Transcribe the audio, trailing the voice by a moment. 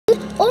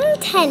on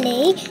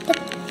telly,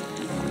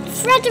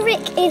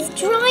 Frederick is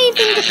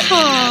driving the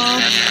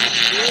car.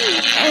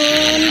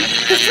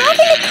 He's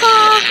driving the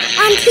car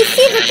and he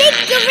sees a big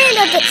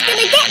gorilla that's going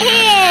to get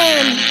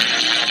him.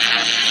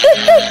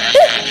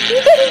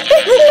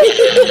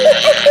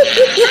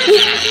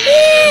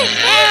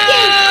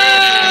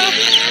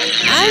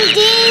 I'm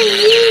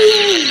dizzy.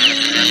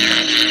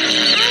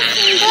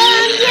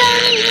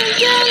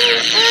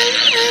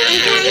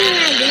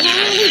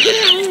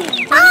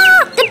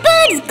 The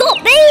bird's got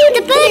me!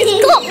 The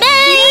bird's got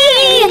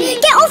me!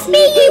 Get off me,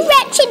 you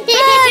wretched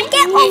bird!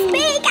 Get off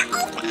me! Get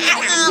off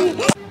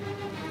me!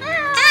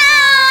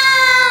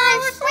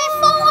 We're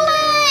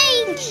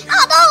falling!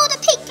 Oh no, the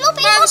pig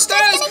floppy monster's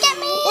gonna get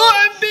me!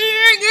 I'm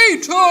being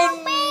eaten! I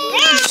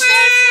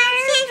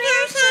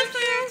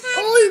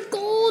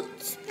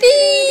can't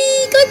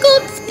speak! I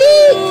can't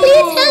speak!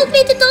 Please help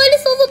me! The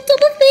dinosaur's on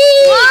top of me!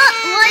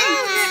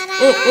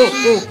 Oh,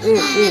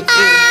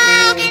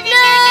 No!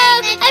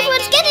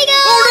 Everyone's getting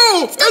us! Oh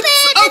no! Stop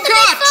it! A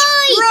cat!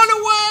 Run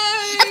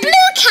away! A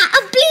blue cat!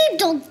 A blue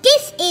dog!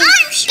 This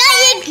is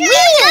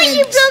weird!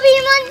 You blobby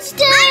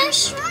monster! I'm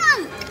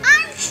shrunk!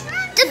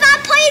 The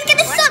vampire's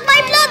gonna suck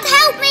my blood!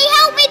 Help me!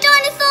 Help me,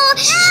 dinosaur!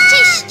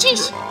 Tish!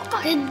 Tish!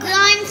 The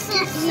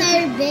dinosaur's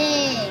so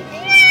big!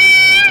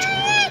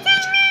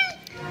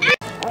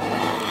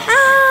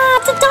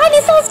 The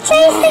dinosaur's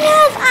chasing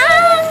us! Oh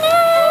no!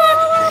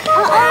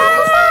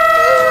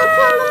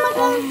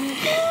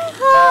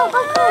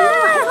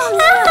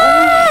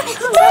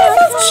 The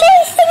dinosaur's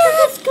chasing us!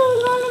 What's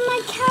going on in my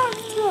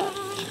character?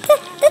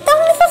 The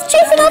dinosaur's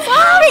chasing us!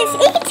 Oh, it's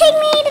eating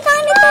me! The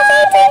dinosaur's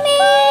eating me!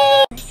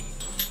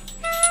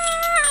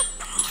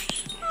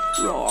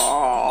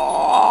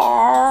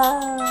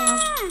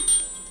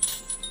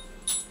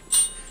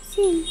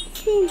 Sing.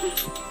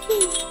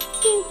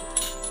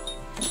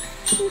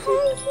 Oh,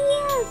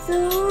 yeah, so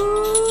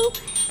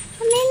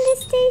I'm in the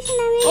station,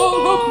 I'm in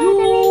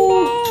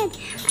bed.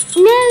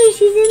 No,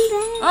 she's in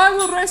bed. I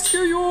will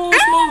rescue you,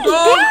 small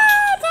dog.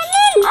 I'm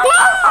in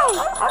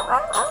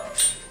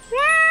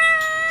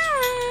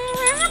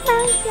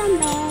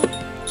bed.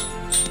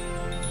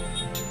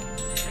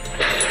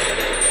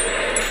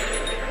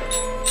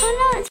 Oh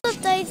no, it's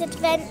of those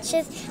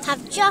adventures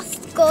have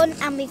just gone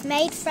and we've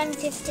made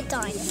friends with the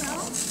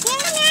dinosaurs.